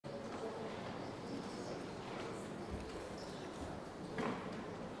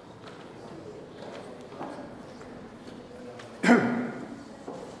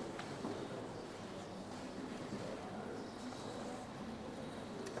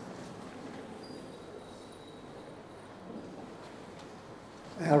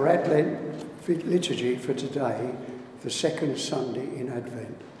Our Advent liturgy for today, the second Sunday in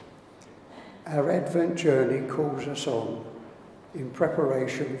Advent. Our Advent journey calls us on in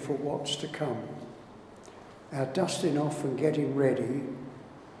preparation for what's to come. Our dusting off and getting ready,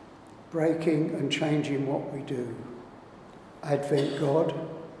 breaking and changing what we do. Advent God.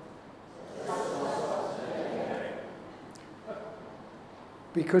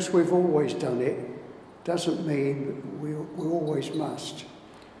 Because we've always done it, doesn't mean that we always must,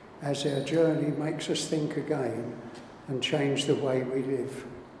 as our journey makes us think again and change the way we live.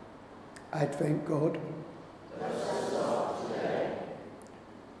 Advent God.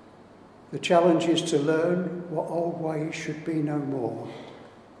 The challenge is to learn what old ways should be no more,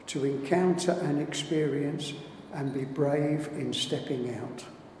 to encounter and experience and be brave in stepping out.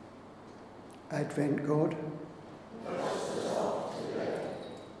 Advent God.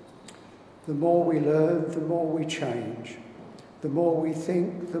 The more we learn, the more we change. The more we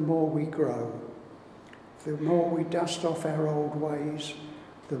think, the more we grow. The more we dust off our old ways,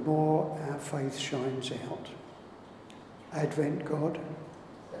 the more our faith shines out. Advent God.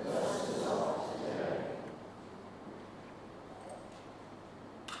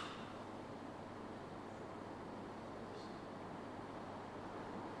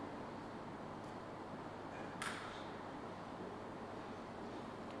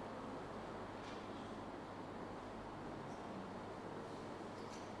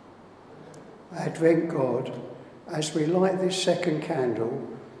 Advent God, as we light this second candle,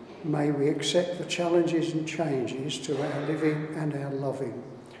 may we accept the challenges and changes to our living and our loving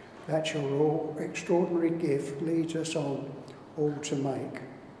that your extraordinary gift leads us on all to make.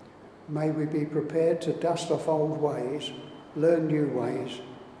 May we be prepared to dust off old ways, learn new ways,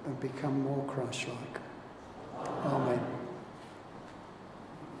 and become more Christ-like. Amen.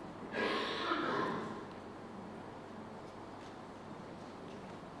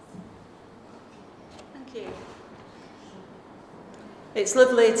 It's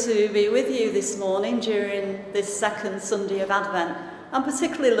lovely to be with you this morning during this second Sunday of Advent, and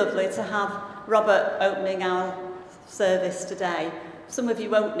particularly lovely to have Robert opening our service today. Some of you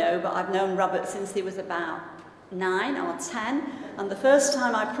won't know, but I've known Robert since he was about 9 or 10, and the first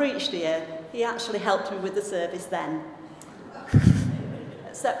time I preached here, he actually helped me with the service then.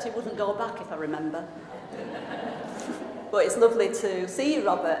 Except he wouldn't go back, if I remember. But it's lovely to see you,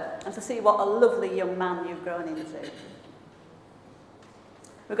 Robert, and to see what a lovely young man you've grown into.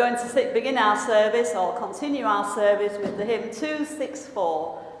 We're going to begin our service, or continue our service, with the hymn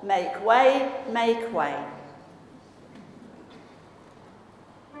 264, Make Way, Make Way.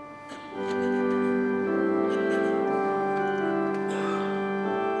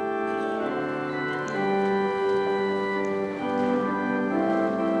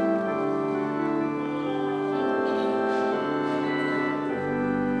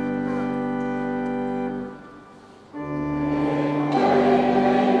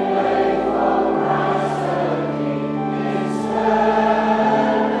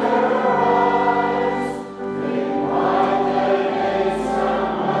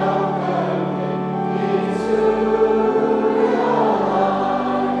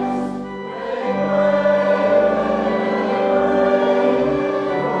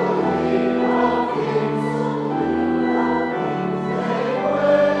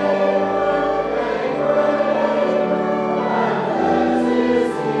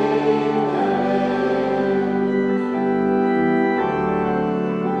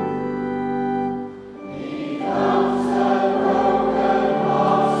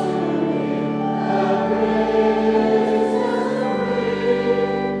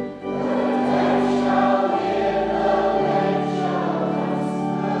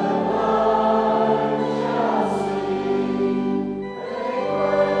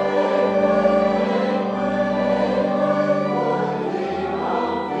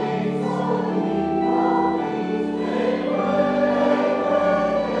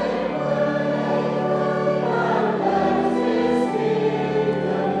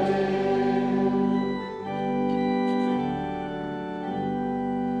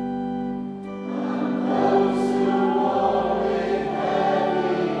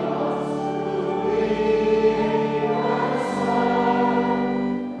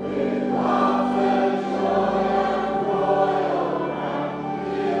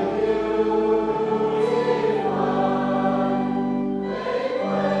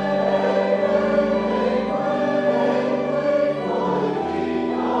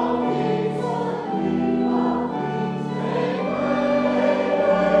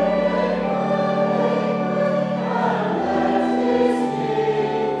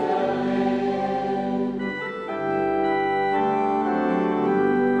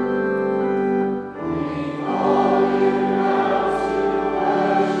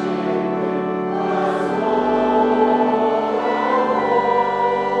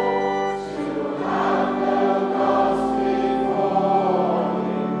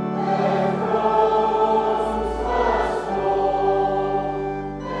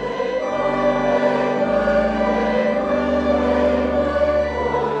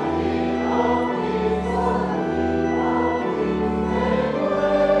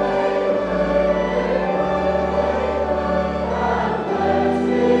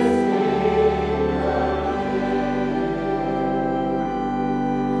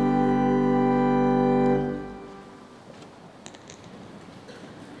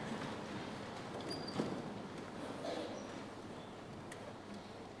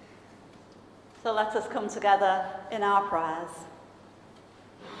 So let us come together in our prayers.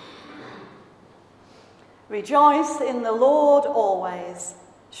 Rejoice in the Lord always.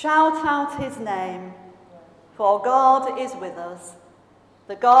 Shout out his name, for God is with us,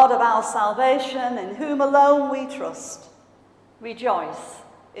 the God of our salvation, in whom alone we trust. Rejoice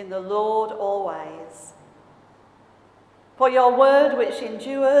in the Lord always. For your word which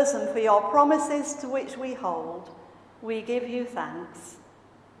endures and for your promises to which we hold, we give you thanks.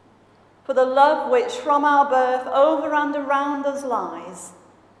 For the love which from our birth over and around us lies,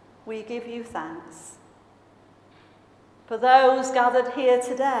 we give you thanks. For those gathered here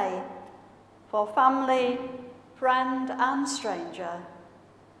today, for family, friend and stranger,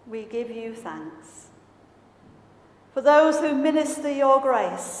 we give you thanks. For those who minister your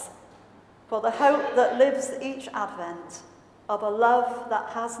grace, for the hope that lives each Advent, of a love that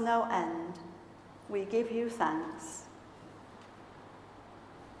has no end, we give you thanks.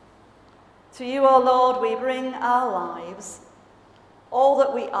 To you, O Lord, we bring our lives, all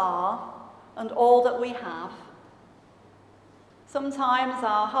that we are and all that we have. Sometimes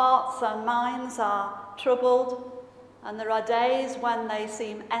our hearts and minds are troubled, and there are days when they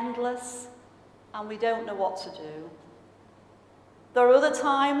seem endless and we don't know what to do. There are other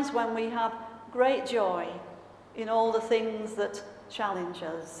times when we have great joy in all the things that challenge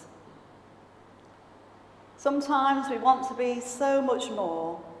us. Sometimes we want to be so much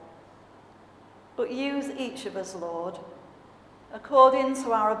more, but use each of us, Lord, according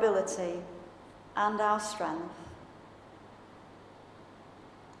to our ability and our strength.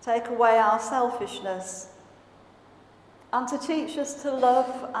 Take away our selfishness and to teach us to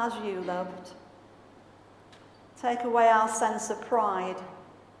love as you loved. Take away our sense of pride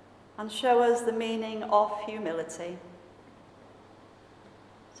and show us the meaning of humility.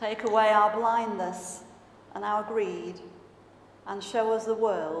 Take away our blindness and our greed and show us the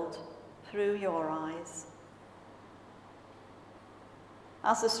world through your eyes.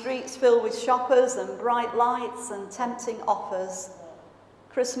 As the streets fill with shoppers and bright lights and tempting offers,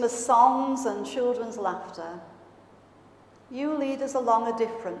 Christmas songs and children's laughter, you lead us along a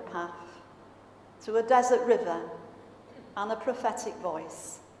different path, to a desert river and a prophetic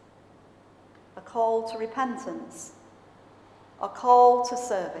voice, a call to repentance, a call to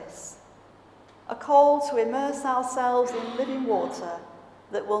service, a call to immerse ourselves in living water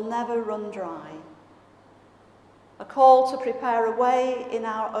that will never run dry, a call to prepare a way in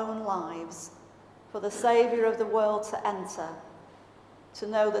our own lives for the Saviour of the world to enter, to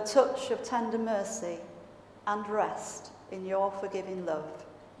know the touch of tender mercy and rest in your forgiving love.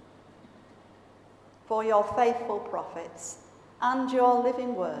 For your faithful prophets and your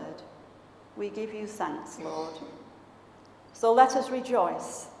living word, we give you thanks, Lord. So let us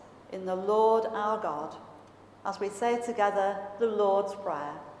rejoice in the Lord our God as we say together the Lord's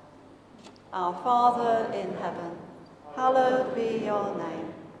Prayer. Our Father in heaven, hallowed be your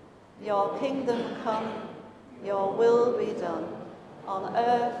name. Your kingdom come, your will be done, on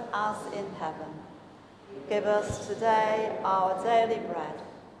earth as in heaven. Give us today our daily bread.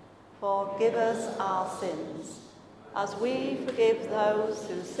 Forgive us our sins, as we forgive those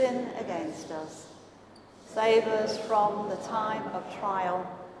who sin against us. Save us from the time of trial,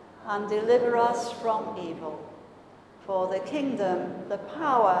 and deliver us from evil. For the kingdom, the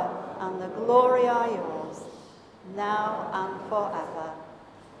power, and the glory are yours, now and forever.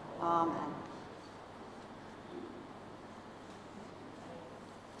 Amen.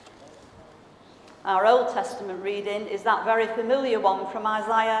 Our Old Testament reading is that very familiar one from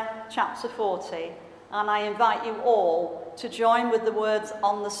Isaiah chapter 40, and I invite you all to join with the words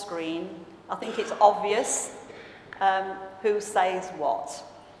on the screen. I think it's obvious who says what.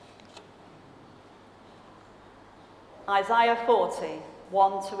 Isaiah 40,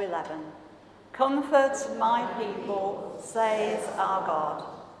 1 to 11. Comfort my people, says our God.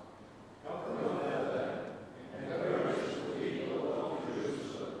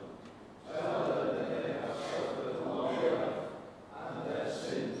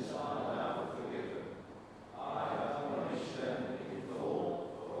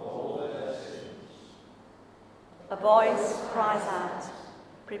 A voice cries out,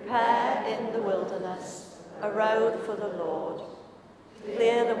 prepare in the wilderness a road for the Lord.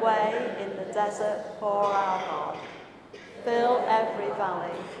 Clear the way in the desert for our God. Fill every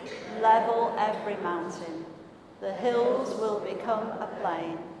valley, level every mountain. The hills will become a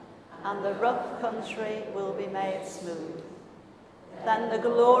plain, and the rough country will be made smooth. Then the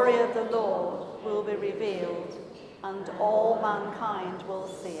glory of the Lord will be revealed, and all mankind will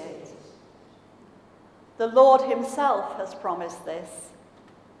see it. The Lord himself has promised this.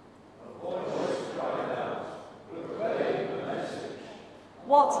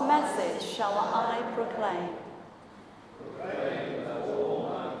 What message shall I proclaim? Proclaim that all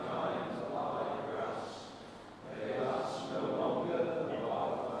mankind are like grass. May grass no longer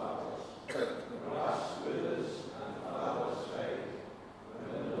abide flowers. The grass withers and flowers fade.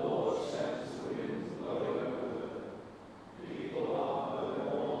 When the Lord sends the wind blowing over them, people are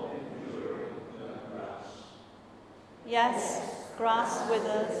no more enduring than grass. Yes, grass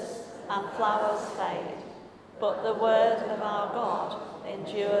withers and flowers fade, but the word of our God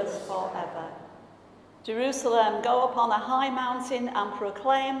endures forever. Jerusalem, go up on a high mountain and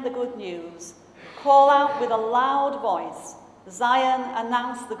proclaim the good news. Call out with a loud voice. Zion,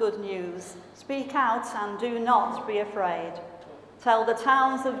 announce the good news. Speak out and do not be afraid. Tell the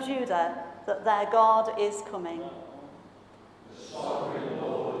towns of Judah that their God is coming. The sovereign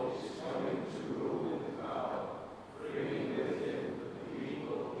Lord is coming to rule in power, bringing with him the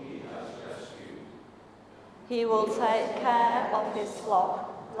people he has rescued. He will take care of his flock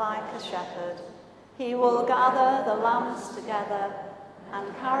like a shepherd. He will gather the lambs together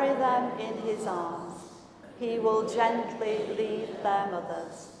and carry them in his arms. He will gently lead their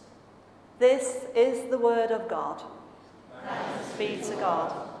mothers. This is the word of God. Thanks be to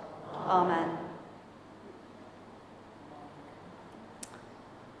God. Amen.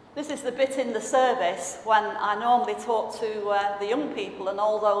 This is the bit in the service when I normally talk to the young people and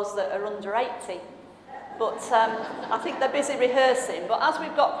all those that are under 80. But I think they're busy rehearsing. But as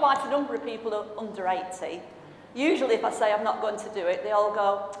we've got quite a number of people under 80, usually if I say I'm not going to do it, they all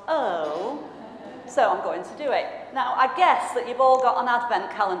go, oh, so I'm going to do it. Now, I guess that you've all got an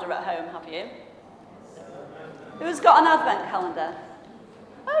advent calendar at home, have you? Who's got an advent calendar?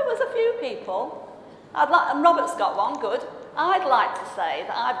 Oh, there's a few people. And Robert's got one, good. I'd like to say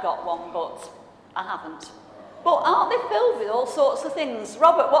that I've got one, but I haven't. But aren't they filled with all sorts of things?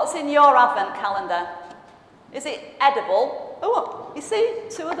 Robert, what's in your advent calendar? Is it edible? Oh, you see,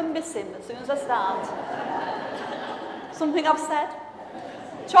 two of them missing as soon as I start. Something I've said?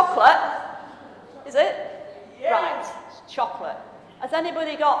 Chocolate? Is it? Yes. Right, chocolate. Has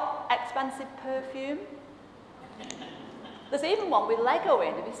anybody got expensive perfume? There's even one with Lego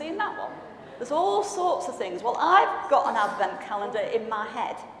in. Have you seen that one? There's all sorts of things. Well, I've got an advent calendar in my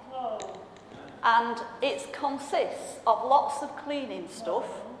head. And it consists of lots of cleaning stuff,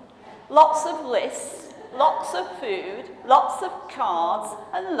 lots of lists, lots of food, lots of cards,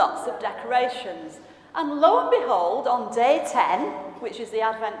 and lots of decorations. And lo and behold, on day 10, which is the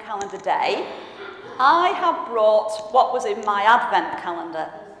Advent calendar day, I have brought what was in my Advent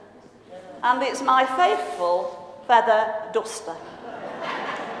calendar. And it's my faithful feather duster.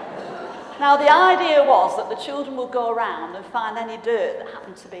 Now, the idea was that the children would go around and find any dirt that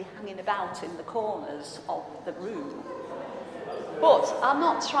happened to be hanging about in the corners of the room. But I'll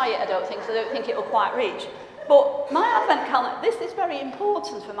not try it, I don't think, so I don't think it will quite reach. But my Advent calendar, this is very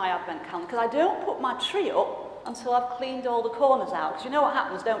important for my Advent calendar, because I don't put my tree up until I've cleaned all the corners out. Because you know what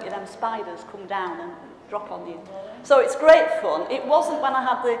happens, don't you? Them spiders come down and drop on you. So it's great fun. It wasn't when I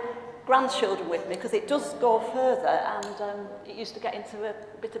had the grandchildren with me, because it does go further, and it used to get into a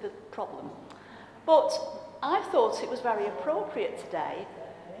bit of a problem. But I thought it was very appropriate today,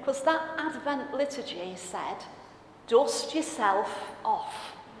 because that Advent liturgy said, dust yourself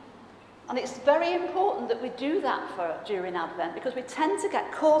off. And it's very important that we do that during Advent, because we tend to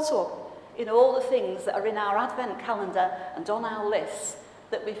get caught up in all the things that are in our Advent calendar and on our lists,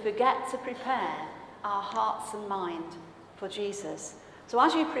 that we forget to prepare our hearts and mind for Jesus. So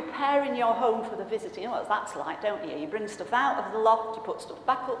as you prepare in your home for the visit, you know what that's like, don't you? You bring stuff out of the loft, you put stuff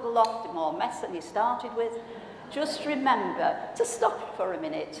back up the loft, the more mess than you started with. Just remember to stop for a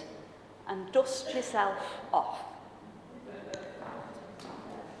minute and dust yourself off.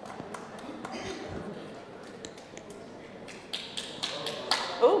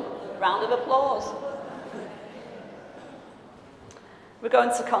 Oh, round of applause. We're going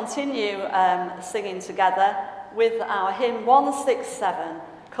to continue singing together with our hymn 167,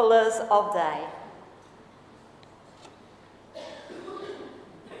 Colours of Day. Colours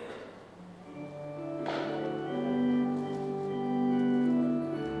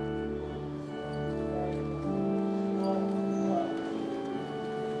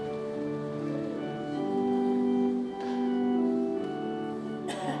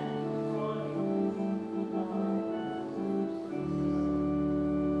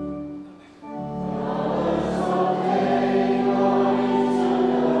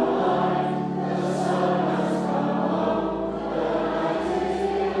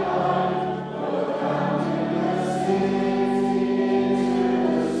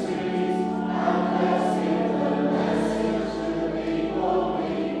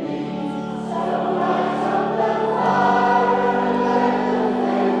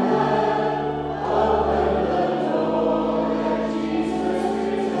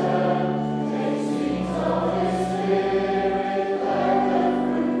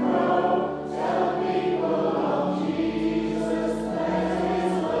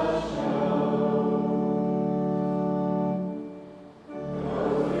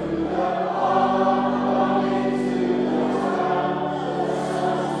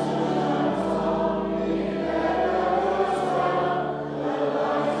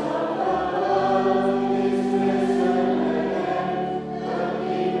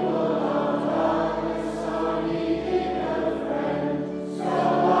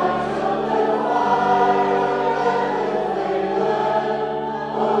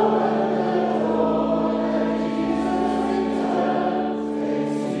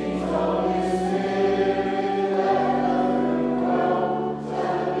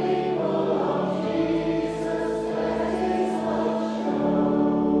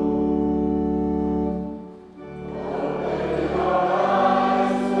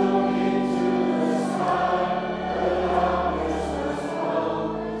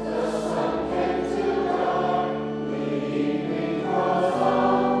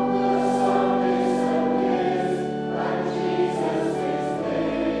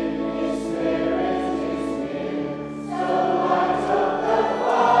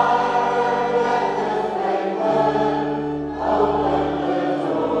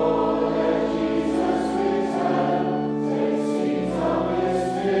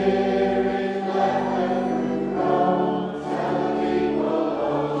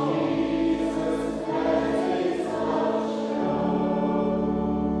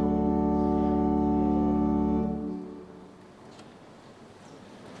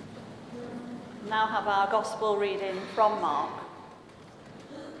now have our Gospel reading from Mark.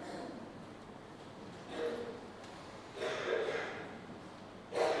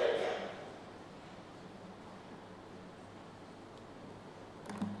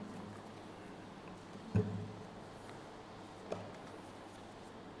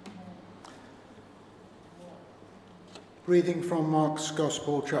 Reading from Mark's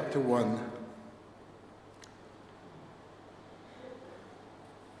Gospel, chapter 1.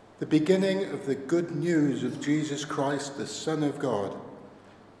 The beginning of the good news of Jesus Christ, the Son of God.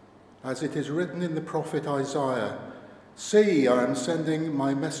 As it is written in the prophet Isaiah, "See, I am sending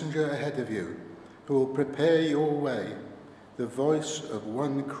my messenger ahead of you, who will prepare your way. The voice of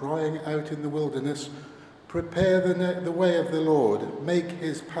one crying out in the wilderness, prepare the way of the Lord, make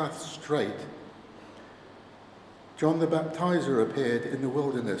his path straight." John the Baptizer appeared in the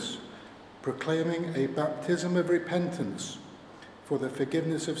wilderness, proclaiming a baptism of repentance for the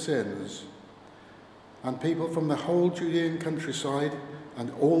forgiveness of sins. And people from the whole Judean countryside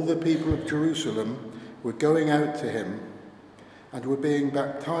and all the people of Jerusalem were going out to him and were being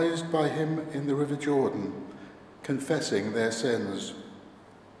baptized by him in the river Jordan, confessing their sins.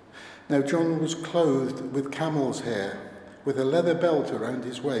 Now John was clothed with camel's hair, with a leather belt around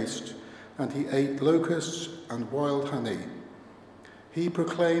his waist, and he ate locusts and wild honey. He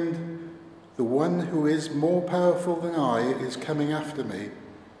proclaimed, "The one who is more powerful than I is coming after me.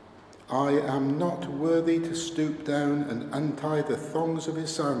 I am not worthy to stoop down and untie the thongs of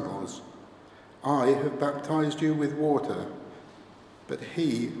his sandals. I have baptized you with water, but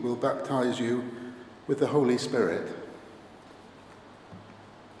he will baptize you with the Holy Spirit."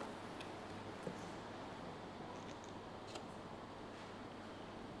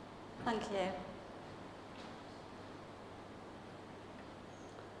 Thank you.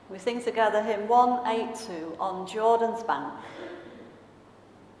 We sing together hymn 182 on Jordan's Bank.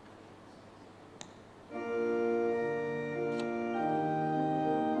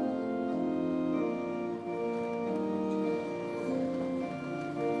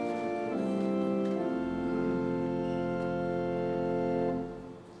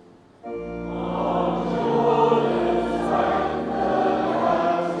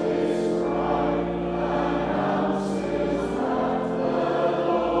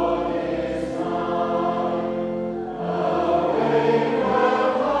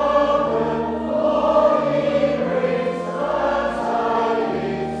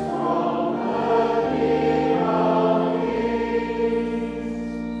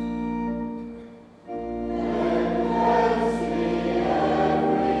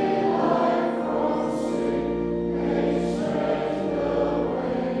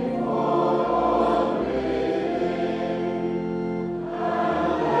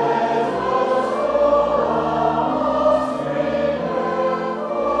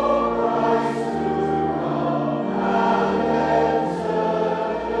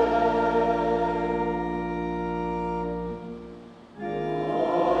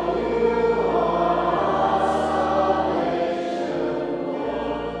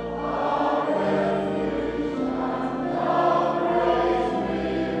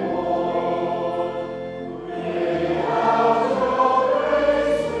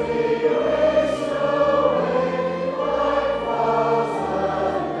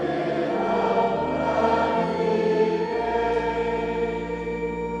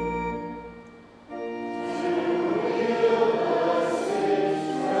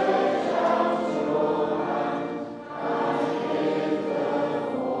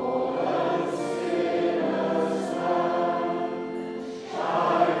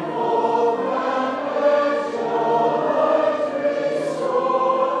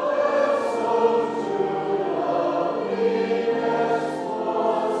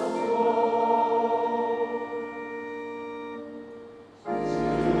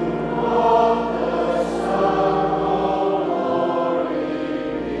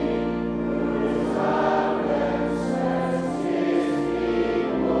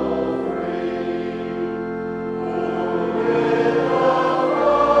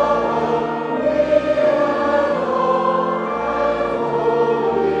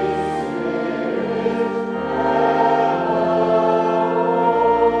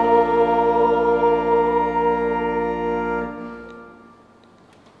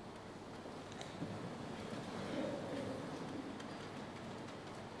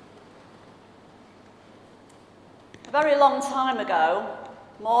 A very long time ago,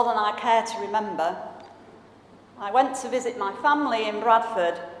 more than I care to remember, I went to visit my family in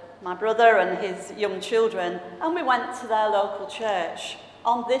Bradford, my brother and his young children, and we went to their local church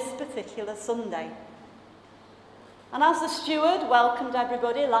on this particular Sunday. And as the steward welcomed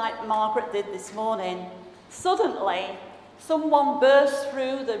everybody, like Margaret did this morning, suddenly someone burst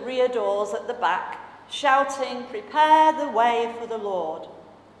through the rear doors at the back, shouting, "Prepare the way for the Lord."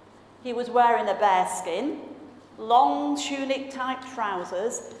 He was wearing a bearskin, long tunic-type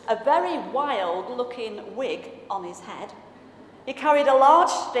trousers, a very wild-looking wig on his head. He carried a large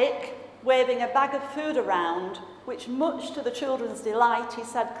stick, waving a bag of food around, which, much to the children's delight, he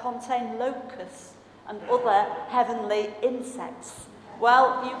said contained locusts and other heavenly insects.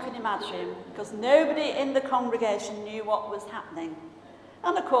 Well, you can imagine, because nobody in the congregation knew what was happening.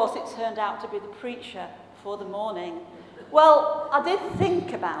 And of course, it turned out to be the preacher for the morning. Well, I did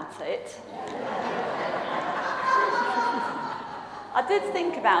think about it. I did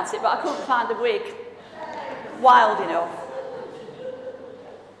think about it, but I couldn't find a wig wild enough.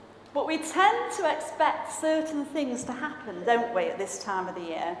 But we tend to expect certain things to happen, don't we, at this time of the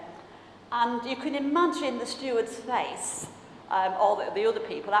year? And you can imagine the steward's face, or the other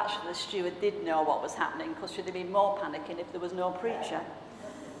people. Actually, the steward did know what was happening, because she'd have been more panicking if there was no preacher.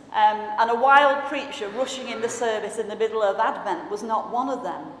 And a wild preacher rushing in the service in the middle of Advent was not one of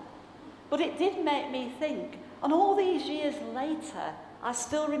them. But it did make me think, and all these years later, I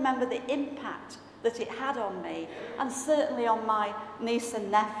still remember the impact that it had on me, and certainly on my niece and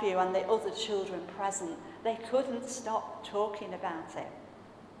nephew and the other children present. They couldn't stop talking about it.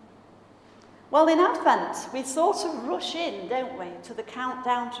 Well, in Advent, we sort of rush in, don't we, to the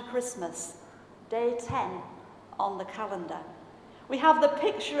countdown to Christmas, day 10 on the calendar. We have the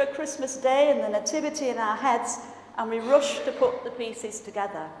picture of Christmas Day and the Nativity in our heads, and we rush to put the pieces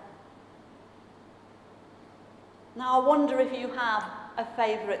together. Now, I wonder if you have a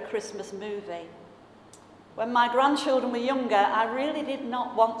favourite Christmas movie. When my grandchildren were younger, I really did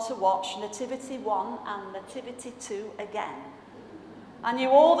not want to watch Nativity 1 and Nativity 2 again. I knew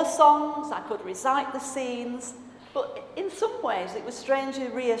all the songs, I could recite the scenes, but in some ways it was strangely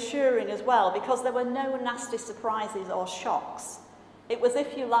reassuring as well, because there were no nasty surprises or shocks. It was,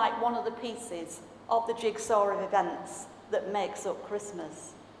 if you like, one of the pieces of the jigsaw of events that makes up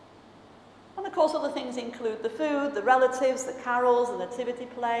Christmas. And of course, other things include the food, the relatives, the carols, the nativity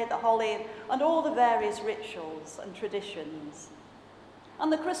play, the holly, and all the various rituals and traditions.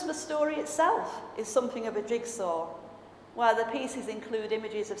 And the Christmas story itself is something of a jigsaw, where the pieces include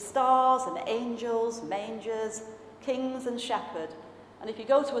images of stars and angels, mangers, kings and shepherd. And if you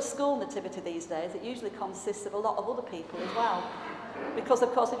go to a school nativity these days, it usually consists of a lot of other people as well. Because,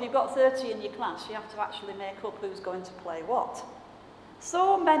 of course, if you've got 30 in your class, you have to actually make up who's going to play what.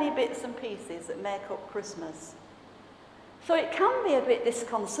 So many bits and pieces that make up Christmas. So it can be a bit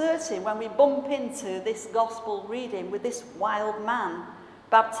disconcerting when we bump into this gospel reading with this wild man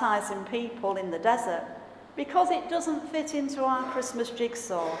baptising people in the desert, because it doesn't fit into our Christmas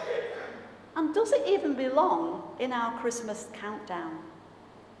jigsaw. And does it even belong in our Christmas countdown?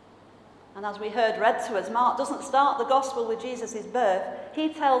 And as we heard read to us, Mark doesn't start the gospel with Jesus' birth. He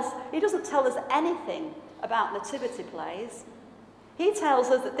doesn't tell us anything about nativity plays. He tells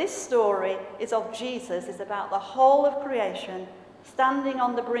us that this story is of Jesus, is about the whole of creation standing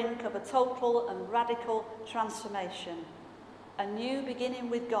on the brink of a total and radical transformation, a new beginning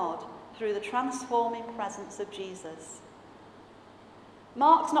with God through the transforming presence of Jesus.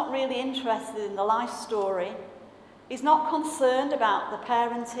 Mark's not really interested in the life story. He's not concerned about the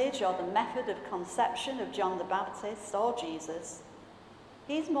parentage or the method of conception of John the Baptist or Jesus.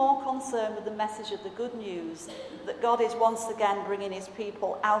 He's more concerned with the message of the good news that God is once again bringing his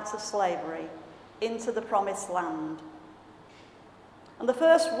people out of slavery into the promised land. And the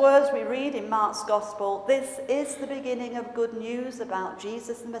first words we read in Mark's Gospel, this is the beginning of good news about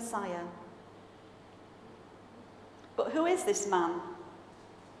Jesus the Messiah. But who is this man?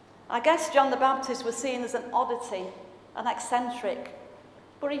 I guess John the Baptist was seen as an oddity, an eccentric,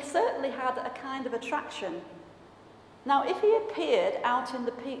 but he certainly had a kind of attraction. Now, if he appeared out in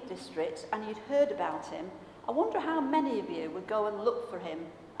the Peak District and you'd heard about him, I wonder how many of you would go and look for him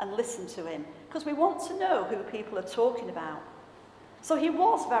and listen to him, because we want to know who people are talking about. So he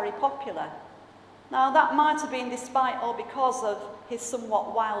was very popular. Now, that might have been despite or because of his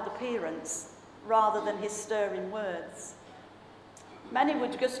somewhat wild appearance, rather than his stirring words. Many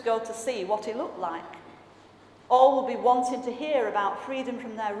would just go to see what he looked like. All would be wanting to hear about freedom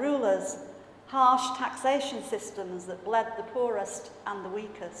from their rulers, harsh taxation systems that bled the poorest and the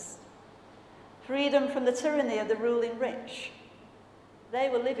weakest, freedom from the tyranny of the ruling rich. They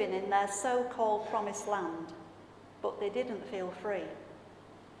were living in their so-called promised land, but they didn't feel free.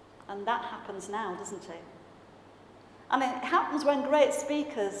 And that happens now, doesn't it? And it happens when great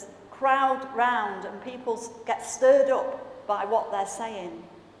speakers crowd round and people get stirred up by what they're saying.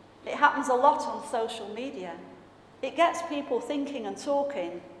 It happens a lot on social media. It gets people thinking and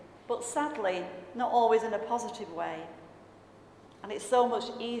talking, but sadly, not always in a positive way. And it's so much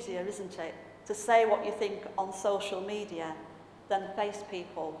easier, isn't it, to say what you think on social media than face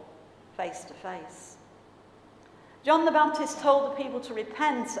people face to face. John the Baptist told the people to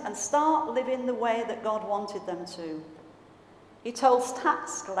repent and start living the way that God wanted them to. He told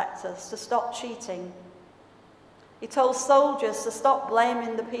tax collectors to stop cheating. He told soldiers to stop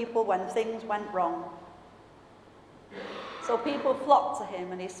blaming the people when things went wrong. So people flocked to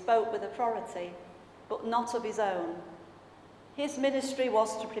him and he spoke with authority, but not of his own. His ministry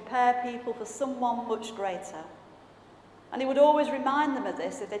was to prepare people for someone much greater. And he would always remind them of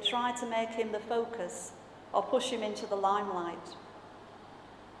this if they tried to make him the focus or push him into the limelight.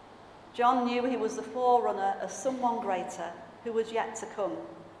 John knew he was the forerunner of someone greater who was yet to come.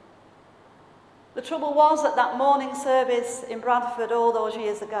 The trouble was that that morning service in Bradford all those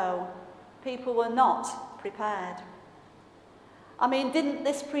years ago, people were not prepared. I mean, didn't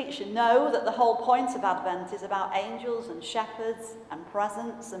this preacher know that the whole point of Advent is about angels and shepherds and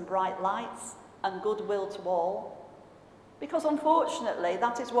presents and bright lights and goodwill to all? Because unfortunately,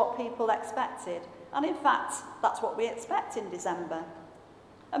 that is what people expected. And in fact, that's what we expect in December.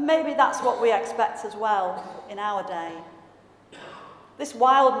 And maybe that's what we expect as well in our day. This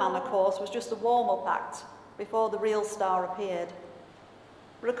wild man, of course, was just a warm-up act before the real star appeared.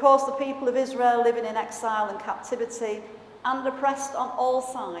 But of course, the people of Israel living in exile and captivity and oppressed on all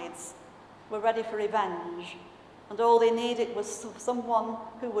sides were ready for revenge. And all they needed was someone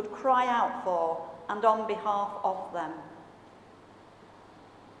who would cry out for and on behalf of them.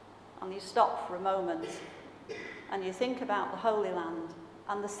 And you stop for a moment and you think about the Holy Land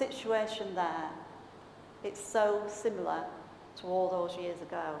and the situation there. It's so similar to all those years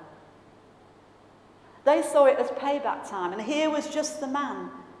ago. They saw it as payback time, and here was just the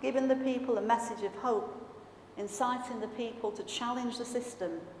man giving the people a message of hope, inciting the people to challenge the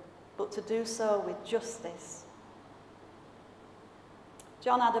system, but to do so with justice.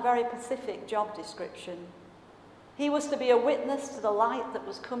 John had a very specific job description. He was to be a witness to the light that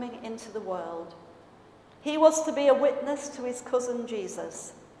was coming into the world. He was to be a witness to his cousin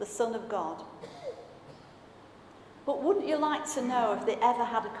Jesus, the Son of God. But wouldn't you like to know if they ever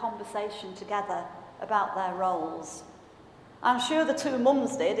had a conversation together about their roles? I'm sure the two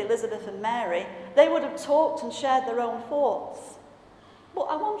mums did, Elizabeth and Mary. They would have talked and shared their own thoughts. But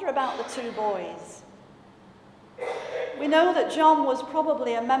I wonder about the two boys. We know that John was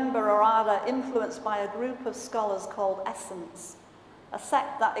probably a member or rather influenced by a group of scholars called Essence, a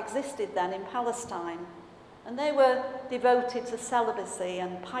sect that existed then in Palestine. And they were devoted to celibacy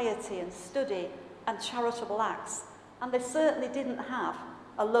and piety and study and charitable acts. And they certainly didn't have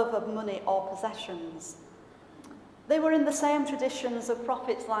a love of money or possessions. They were in the same traditions of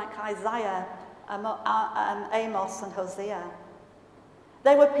prophets like Isaiah, Amos and Hosea.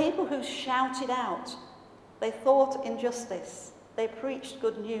 They were people who shouted out. They thought injustice. They preached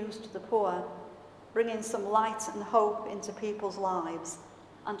good news to the poor, bringing some light and hope into people's lives,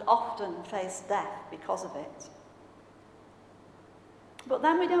 and often faced death because of it. But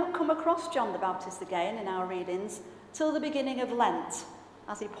then we don't come across John the Baptist again in our readings till the beginning of Lent,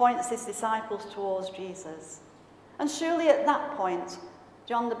 as he points his disciples towards Jesus. And surely at that point,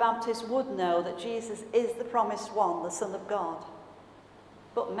 John the Baptist would know that Jesus is the promised one, the Son of God.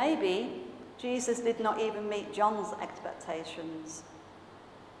 But maybe Jesus did not even meet John's expectations.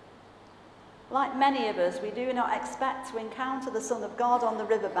 Like many of us, we do not expect to encounter the Son of God on the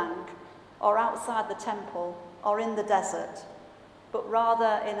riverbank, or outside the temple, or in the desert, but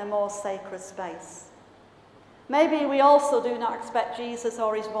rather in a more sacred space. Maybe we also do not expect Jesus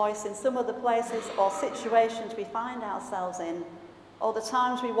or his voice in some of the places or situations we find ourselves in, or the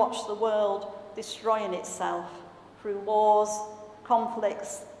times we watch the world destroying itself through wars,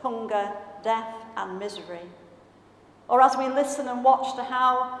 conflicts, hunger, death and misery. Or as we listen and watch to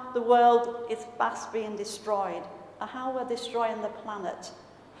how the world is fast being destroyed, or how we're destroying the planet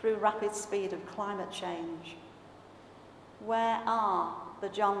through rapid speed of climate change. Where are the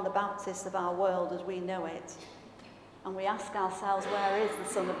John the Baptist of our world as we know it? And we ask ourselves, where is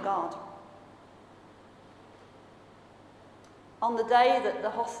the Son of God? On the day that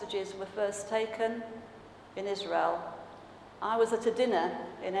the hostages were first taken in Israel, I was at a dinner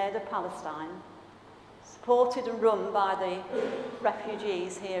in aid of Palestine, supported and run by the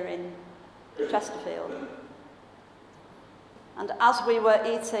refugees here in Chesterfield. And as we were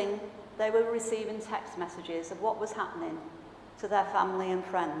eating, they were receiving text messages of what was happening to their family and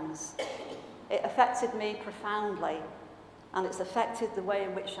friends. It affected me profoundly, and it's affected the way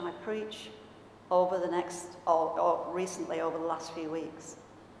in which I preach over the next, or recently over the last few weeks.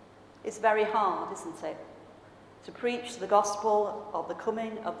 It's very hard, isn't it? to preach the gospel of the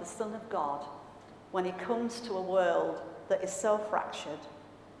coming of the Son of God when he comes to a world that is so fractured.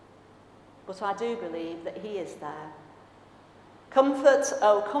 But I do believe that he is there. Comfort,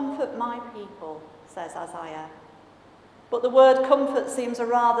 oh, comfort my people, says Isaiah. But the word comfort seems a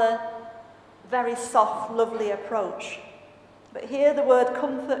rather very soft, lovely approach. But here the word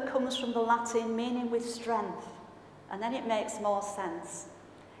comfort comes from the Latin meaning with strength, and then it makes more sense.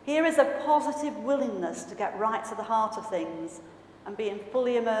 Here is a positive willingness to get right to the heart of things and being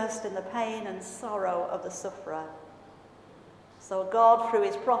fully immersed in the pain and sorrow of the sufferer. So God, through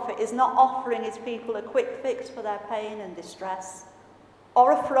his prophet, is not offering his people a quick fix for their pain and distress,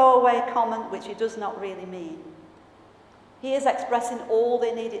 or a throwaway comment which he does not really mean. He is expressing all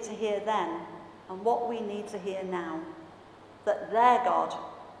they needed to hear then and what we need to hear now, that their God,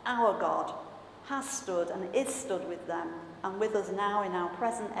 our God, has stood and is stood with them and with us now in our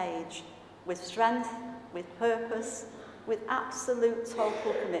present age, with strength, with purpose, with absolute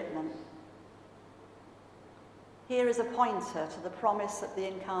total commitment. Here is a pointer to the promise of the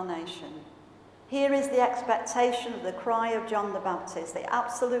incarnation. Here is the expectation of the cry of John the Baptist, the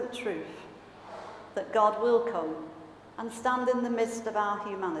absolute truth that God will come and stand in the midst of our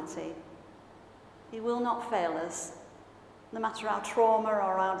humanity. He will not fail us, no matter our trauma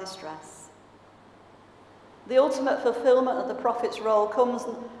or our distress. The ultimate fulfillment of the prophet's role comes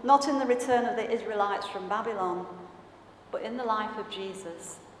not in the return of the Israelites from Babylon, but in the life of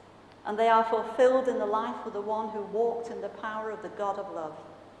Jesus. And they are fulfilled in the life of the one who walked in the power of the God of love.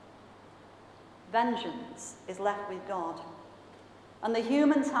 Vengeance is left with God, and the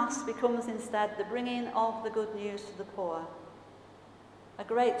human task becomes instead the bringing of the good news to the poor. A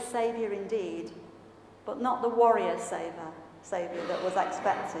great saviour indeed, but not the warrior saviour that was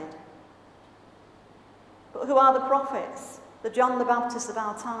expected. But who are the prophets? The John the Baptist of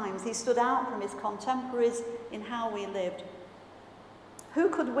our times. He stood out from his contemporaries in how we lived. Who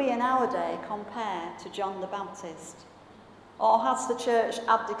could we in our day compare to John the Baptist? Or has the church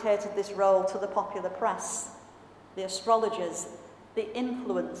abdicated this role to the popular press, the astrologers, the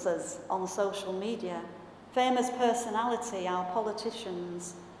influencers on social media, famous personality, our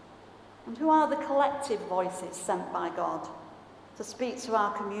politicians? And who are the collective voices sent by God to speak to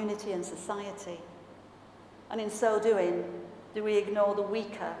our community and society? And in so doing, do we ignore the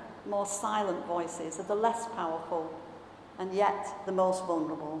weaker, more silent voices of the less powerful and yet the most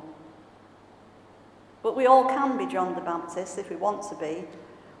vulnerable? But we all can be John the Baptist if we want to be.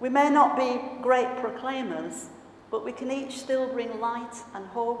 We may not be great proclaimers, but we can each still bring light and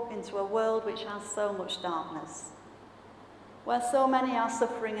hope into a world which has so much darkness, where so many are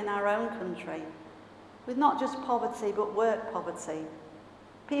suffering in our own country, with not just poverty but work poverty.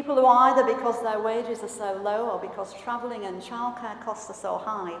 People who either because their wages are so low or because travelling and childcare costs are so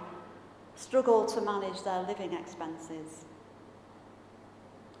high, struggle to manage their living expenses.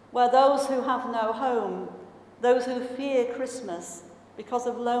 Where those who have no home, those who fear Christmas because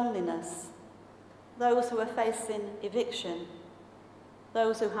of loneliness, those who are facing eviction,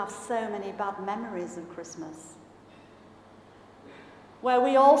 those who have so many bad memories of Christmas. Where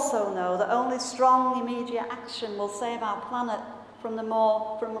we also know that only strong immediate action will save our planet from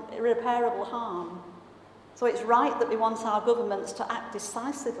irreparable harm. So it's right that we want our governments to act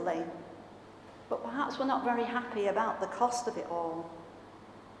decisively, but perhaps we're not very happy about the cost of it all.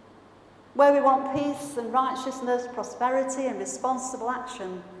 Where we want peace and righteousness, prosperity and responsible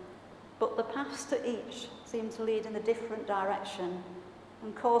action, but the paths to each seem to lead in a different direction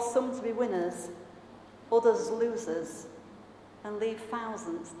and cause some to be winners, others losers, and leave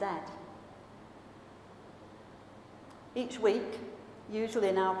thousands dead. Each week, usually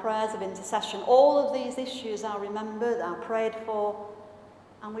in our prayers of intercession, all of these issues are remembered, are prayed for,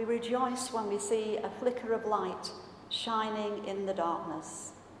 and we rejoice when we see a flicker of light shining in the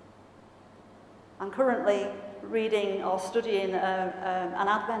darkness. I'm currently reading or studying an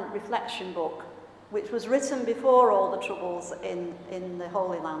Advent reflection book, which was written before all the troubles in the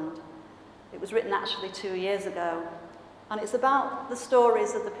Holy Land. It was written actually 2 years ago, and it's about the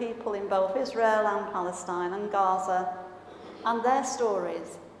stories of the people in both Israel and Palestine and Gaza, and their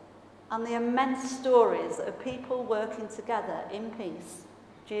stories, and the immense stories of people working together in peace,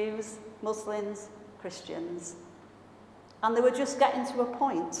 Jews, Muslims, Christians. And they were just getting to a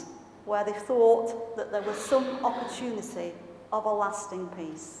point where they thought that there was some opportunity of a lasting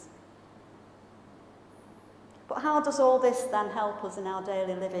peace. But how does all this then help us in our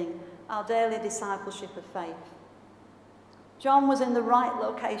daily living, our daily discipleship of faith? John was in the right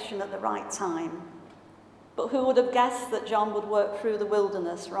location at the right time, but who would have guessed that John would work through the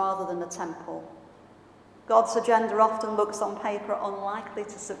wilderness rather than the temple? God's agenda often looks on paper unlikely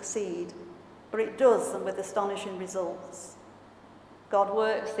to succeed, but it does, and with astonishing results. God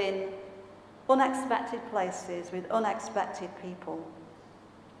works in unexpected places with unexpected people.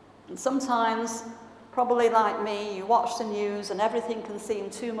 And sometimes, probably like me, you watch the news and everything can seem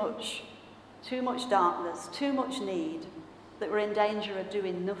too much darkness, too much need, that we're in danger of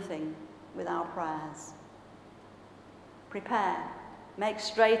doing nothing with our prayers. Prepare. Make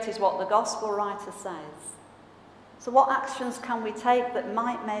straight is what the gospel writer says. So what actions can we take that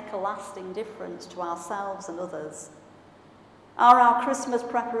might make a lasting difference to ourselves and others? Are our Christmas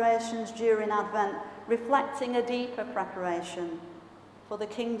preparations during Advent reflecting a deeper preparation for the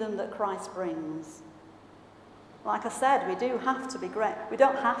kingdom that Christ brings? Like I said, we don't have to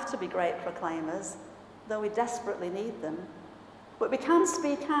be great proclaimers, though we desperately need them. But we can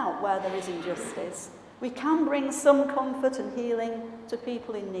speak out where there is injustice. We can bring some comfort and healing to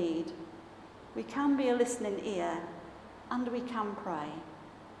people in need. We can be a listening ear, and we can pray.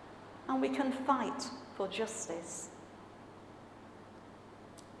 And we can fight for justice.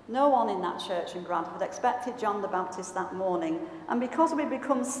 No one in that church in Bradford expected John the Baptist that morning, and because we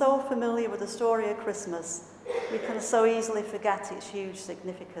become so familiar with the story of Christmas, we can so easily forget its huge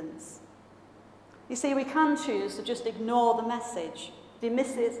significance. You see, we can choose to just ignore the message,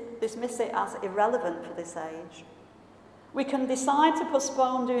 dismiss it as irrelevant for this age. We can decide to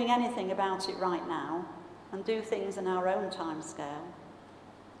postpone doing anything about it right now and do things in our own time scale.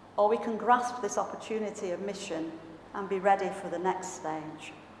 Or we can grasp this opportunity of mission and be ready for the next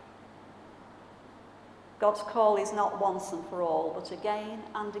stage. God's call is not once and for all, but again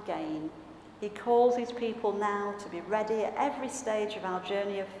and again. He calls his people now to be ready at every stage of our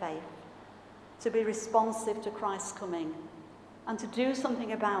journey of faith, to be responsive to Christ's coming, and to do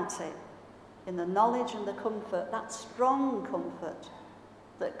something about it in the knowledge and the comfort, that strong comfort,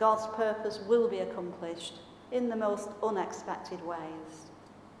 that God's purpose will be accomplished in the most unexpected ways.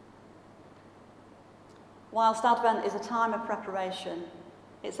 Whilst Advent is a time of preparation,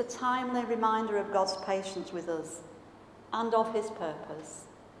 it's a timely reminder of God's patience with us and of his purpose.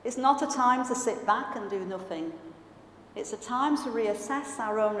 It's not a time to sit back and do nothing. It's a time to reassess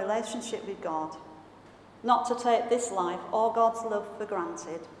our own relationship with God, not to take this life or God's love for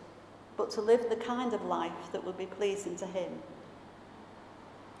granted, but to live the kind of life that will be pleasing to him.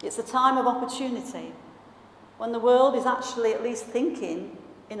 It's a time of opportunity, when the world is actually at least thinking,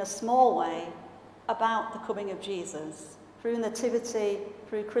 in a small way, about the coming of Jesus, through nativity,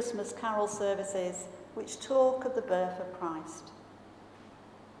 through Christmas carol services, which talk of the birth of Christ.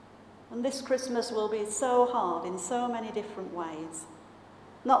 And this Christmas will be so hard in so many different ways,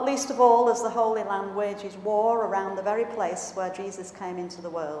 not least of all as the Holy Land wages war around the very place where Jesus came into the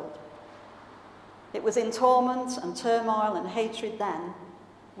world. It was in torment and turmoil and hatred then,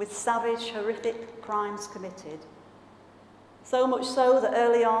 with savage, horrific crimes committed. So much so that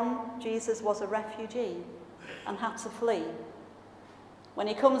early on, Jesus was a refugee and had to flee. When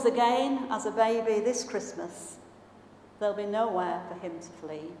he comes again as a baby this Christmas, there'll be nowhere for him to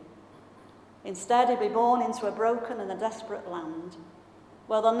flee. Instead, he'll be born into a broken and a desperate land,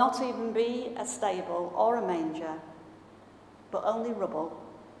 where there'll not even be a stable or a manger, but only rubble.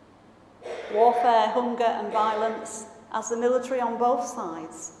 Warfare, hunger and violence, as the military on both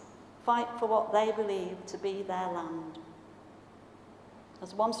sides fight for what they believe to be their land.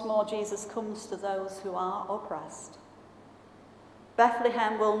 As once more Jesus comes to those who are oppressed.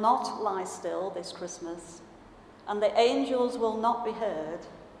 Bethlehem will not lie still this Christmas, and the angels will not be heard,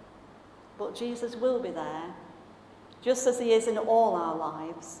 but Jesus will be there, just as he is in all our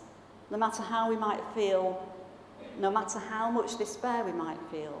lives, no matter how we might feel, no matter how much despair we might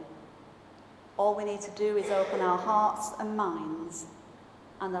feel. All we need to do is open our hearts and minds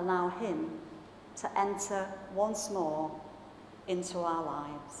and allow him to enter once more into our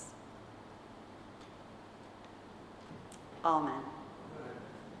lives. Amen.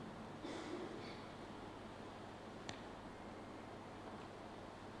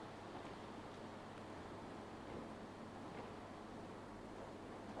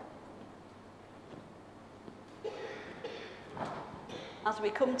 As we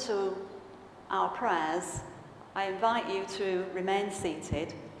come to our prayers, I invite you to remain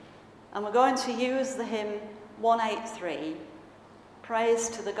seated, and we're going to use the hymn 183, Praise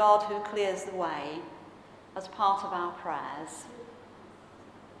to the God who clears the way, as part of our prayers.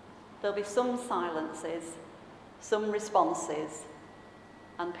 There'll be some silences, some responses,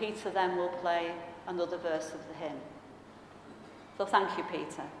 and Peter then will play another verse of the hymn. So thank you,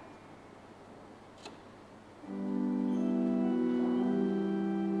 Peter.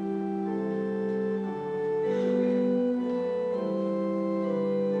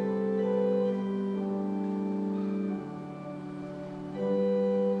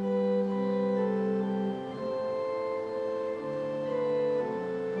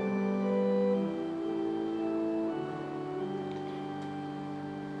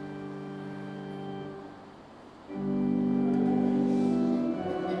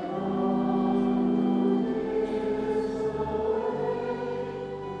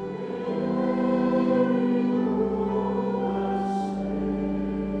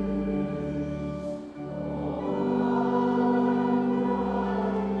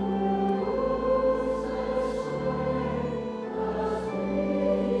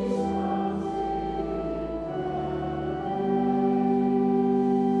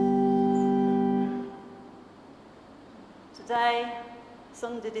 Today,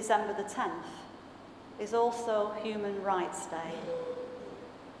 Sunday, December the 10th, is also Human Rights Day.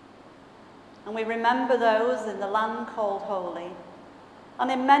 And we remember those in the land called holy,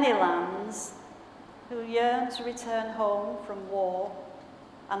 and in many lands, who yearn to return home from war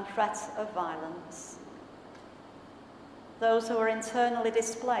and threat of violence. Those who are internally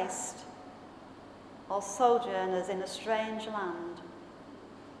displaced, or sojourners in a strange land.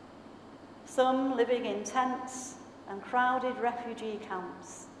 Some living in tents and crowded refugee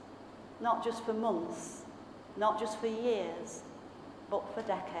camps, not just for months, not just for years, but for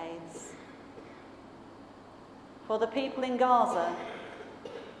decades. For the people in Gaza,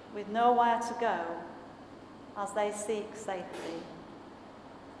 with nowhere to go as they seek safety.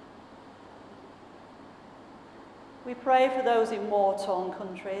 We pray for those in war-torn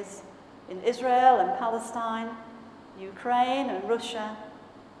countries, in Israel and Palestine, Ukraine and Russia,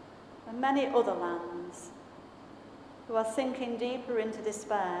 and many other lands, who are sinking deeper into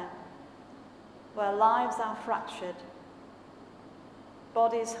despair, where lives are fractured,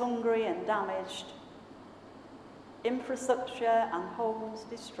 bodies hungry and damaged, infrastructure and homes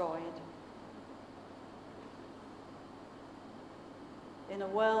destroyed. In a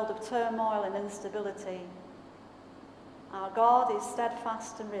world of turmoil and instability, our God is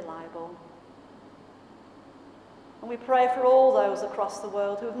steadfast and reliable. And we pray for all those across the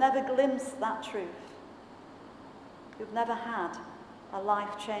world who have never glimpsed that truth, who've never had a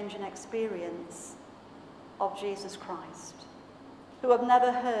life-changing experience of Jesus Christ, who have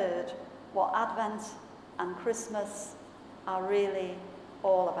never heard what Advent and Christmas are really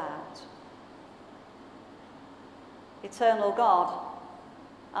all about. Eternal God,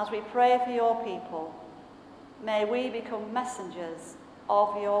 as we pray for your people, may we become messengers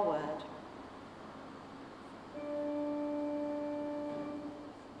of your word.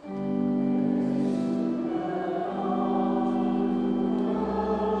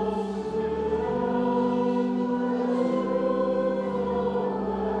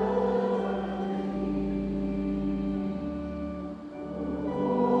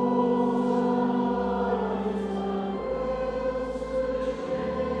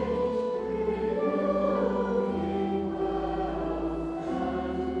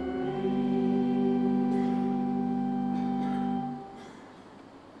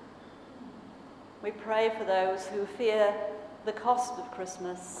 We pray for those who fear the cost of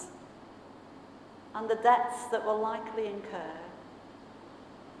Christmas and the debts that will likely incur,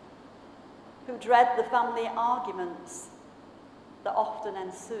 who dread the family arguments that often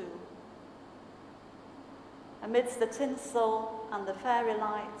ensue. Amidst the tinsel and the fairy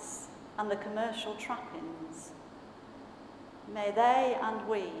lights and the commercial trappings, may they and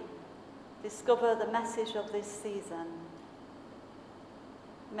we discover the message of this season.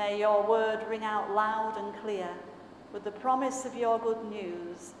 May your word ring out loud and clear with the promise of your good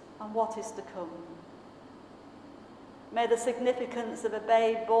news and what is to come. May the significance of a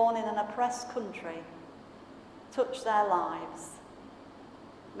babe born in an oppressed country touch their lives.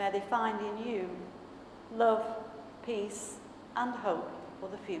 May they find in you love, peace, and hope for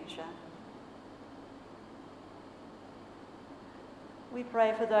the future. We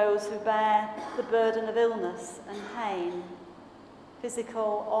pray for those who bear the burden of illness and pain,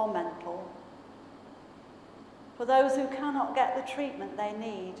 physical or mental. For those who cannot get the treatment they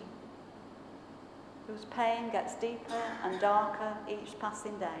need, whose pain gets deeper and darker each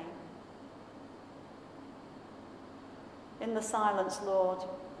passing day. In the silence, Lord,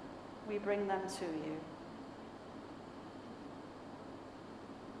 we bring them to you.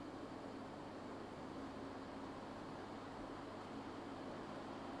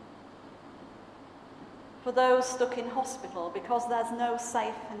 For those stuck in hospital because there's no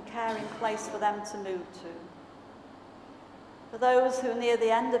safe and caring place for them to move to. For those who near the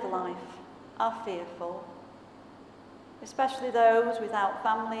end of life are fearful, especially those without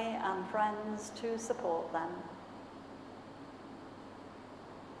family and friends to support them.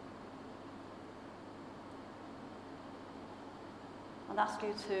 I'd ask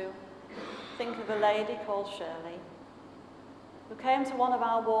you to think of a lady called Shirley, who came to one of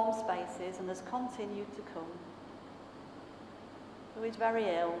our warm spaces and has continued to come, who is very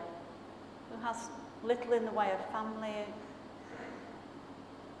ill, who has little in the way of family,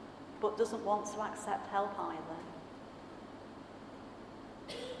 but doesn't want to accept help either.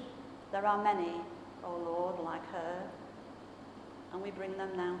 There are many, O Lord, like her, and we bring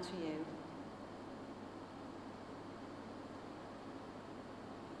them now to you.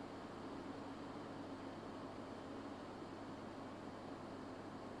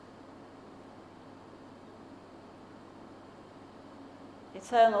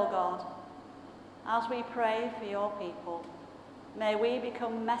 Eternal God, as we pray for your people, may we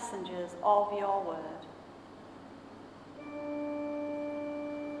become messengers of your word.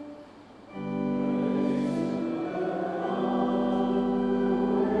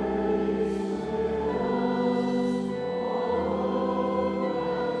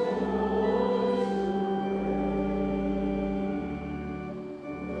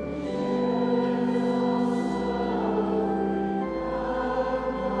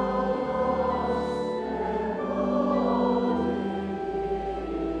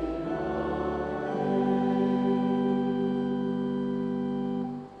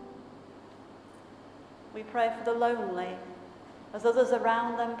 We pray for the lonely as others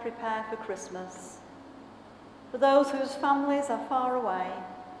around them prepare for Christmas, for those whose families are far away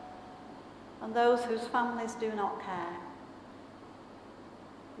and those whose families do not care.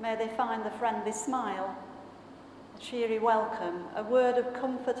 May they find the friendly smile, a cheery welcome, a word of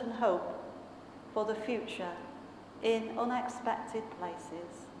comfort and hope for the future in unexpected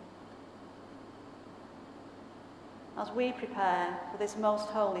places. As we prepare for this most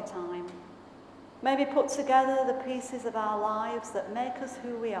holy time, may we put together the pieces of our lives that make us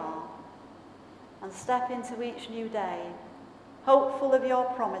who we are and step into each new day, hopeful of your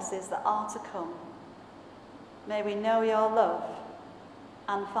promises that are to come. May we know your love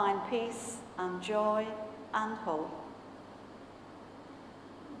and find peace and joy and hope.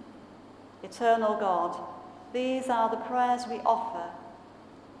 Eternal God, these are the prayers we offer.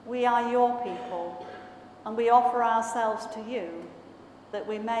 We are your people, and we offer ourselves to you that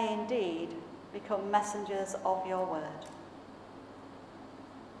we may indeed become messengers of your word.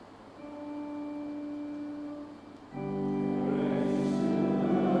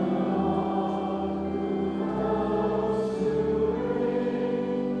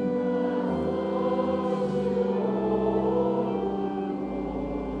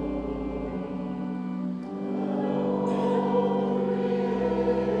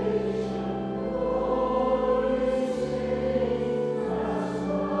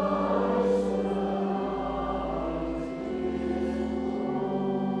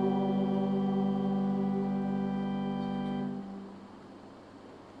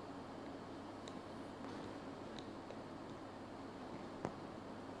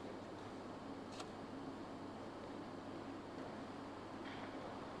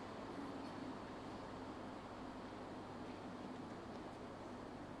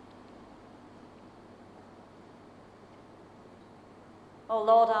 O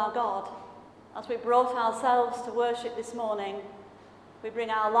Lord our God, as we brought ourselves to worship this morning, we bring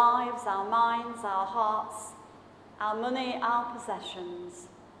our lives, our minds, our hearts, our money, our possessions,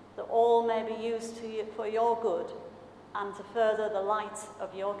 that all may be used for your good and to further the light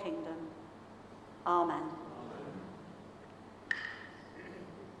of your kingdom. Amen.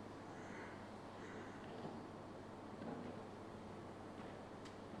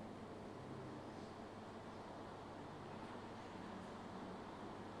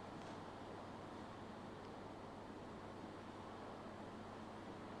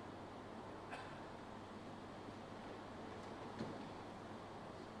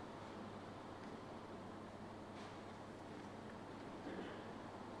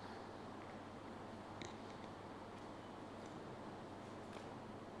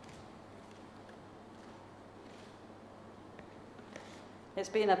 It's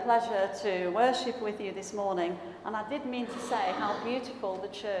been a pleasure to worship with you this morning, and I did mean to say how beautiful the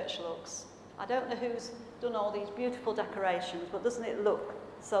church looks. I don't know who's done all these beautiful decorations, but doesn't it look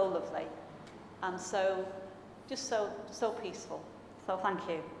so lovely and so peaceful? So thank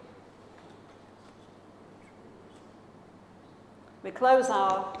you. We close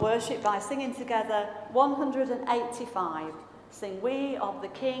our worship by singing together 185, Sing We of the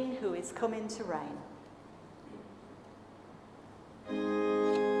King who is coming to reign. Amen.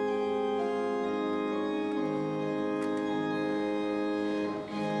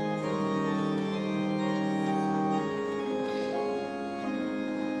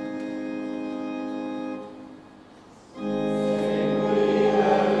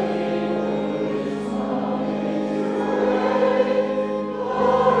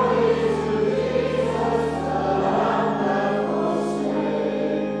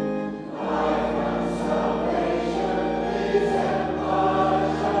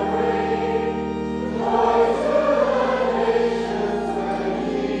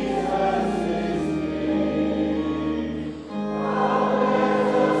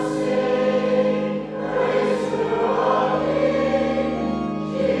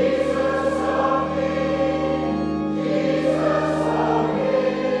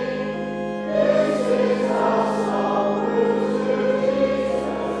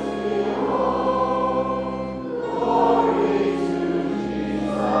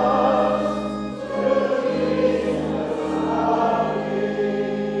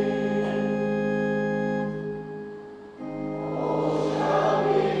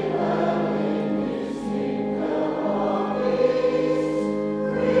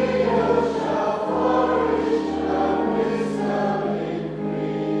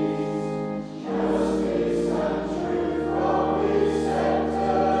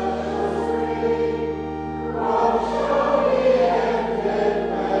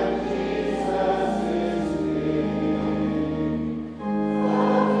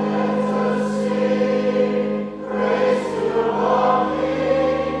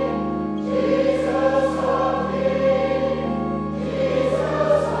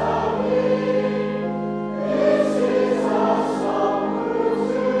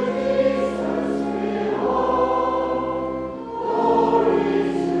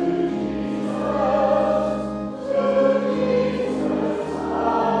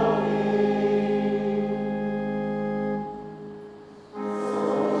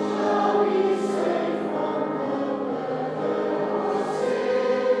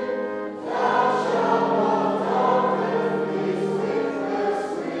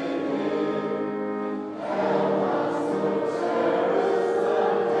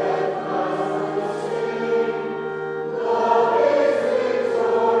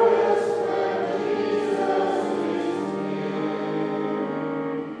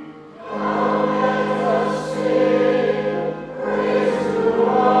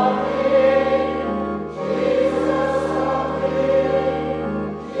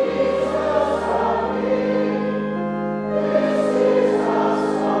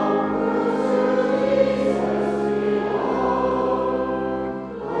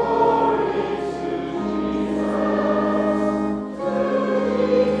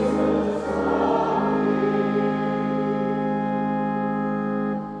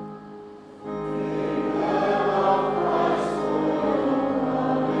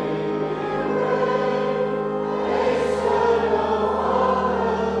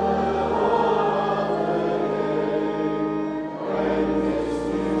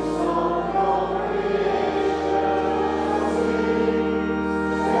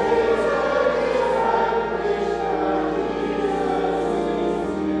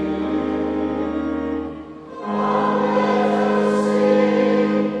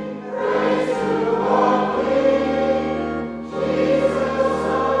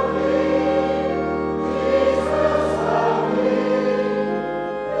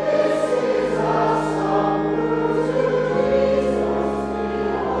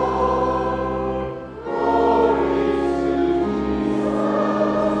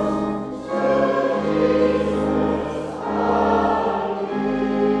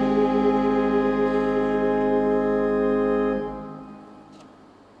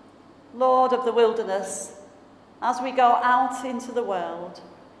 the wilderness, as we go out into the world,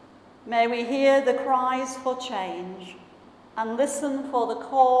 may we hear the cries for change and listen for the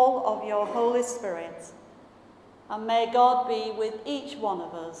call of your Holy Spirit. And may God be with each one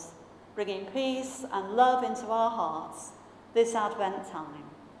of us, bringing peace and love into our hearts this Advent time.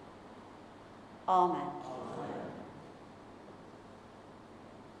 Amen.